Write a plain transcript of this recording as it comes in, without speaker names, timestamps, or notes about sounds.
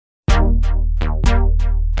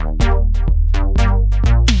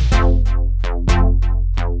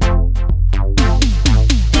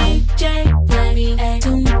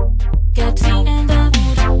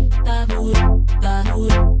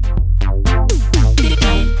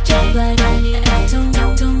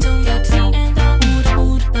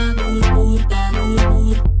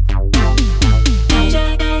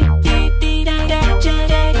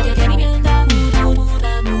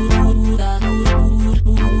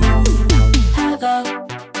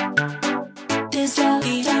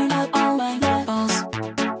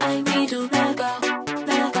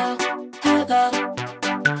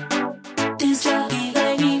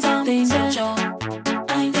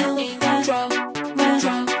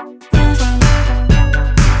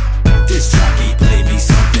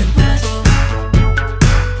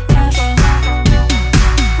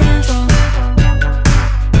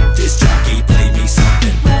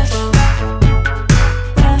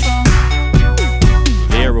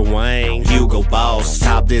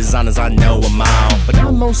designers, I know them all, but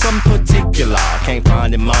I'm on something particular. Can't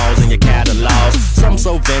find them all in your catalogs. Some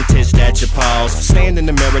so vintage that you pause. Stand in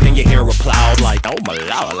the mirror, then you hear applause. Like, oh my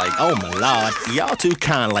lord, like, oh my lord. Y'all too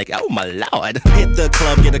kind, like, oh my lord. Hit the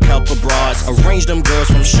club, get a couple broads. Arrange them girls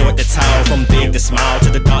from short to tall, from big to small, to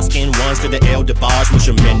the dark-skinned ones, to the elder bars. Push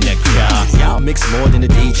them in the car. Y'all mix more than the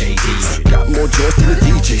DJ D. Got more joints than the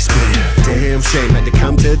DJ spin. Damn shame had to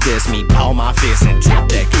come to this. Me ball my fist and tap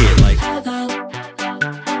that kid like,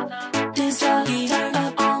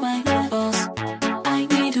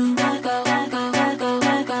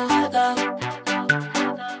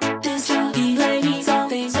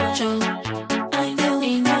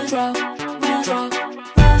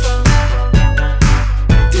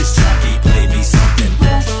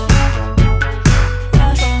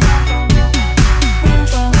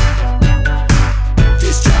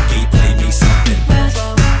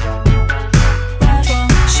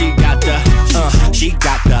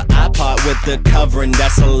 the covering,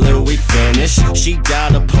 that's a Louis finish. She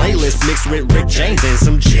got a playlist mixed with Rick James and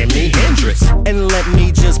some Jimi Hendrix. And let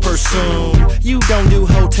me just presume you don't do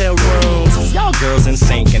hotel rooms. Y'all girls in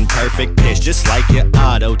sync and perfect pitch, just like your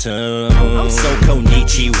auto-tune. I'm so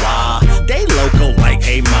konnichiwa, they local like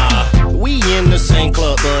hey ma. We in the same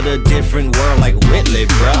club but a different world like Whitley,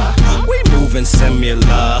 bruh. We moving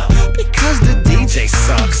similar because the DJ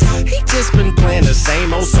sucks. He just been playing the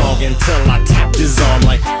same old song until I tapped his arm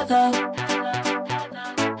like,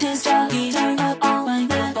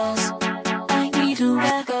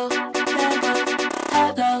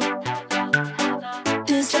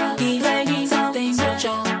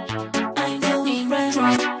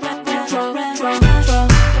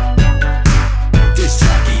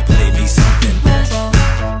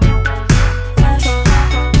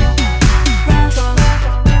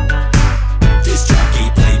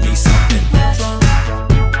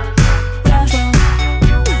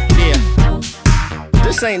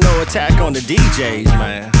 this ain't no attack on the DJs,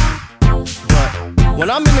 man. But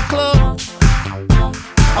when I'm in the club,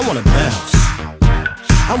 I wanna bounce.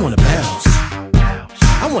 I wanna bounce.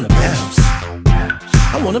 I wanna bounce.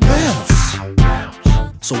 I wanna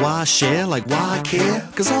bounce. So why share, like why I care?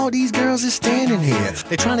 Cause all these girls is standing here.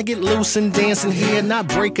 They trying to get loose and dancing here. Not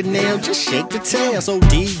break a nail, just shake the tail. So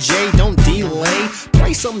DJ, don't delay.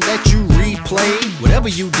 Play something that you replay. Whatever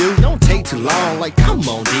you do, don't take too long. Like come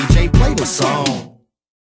on DJ, play the song.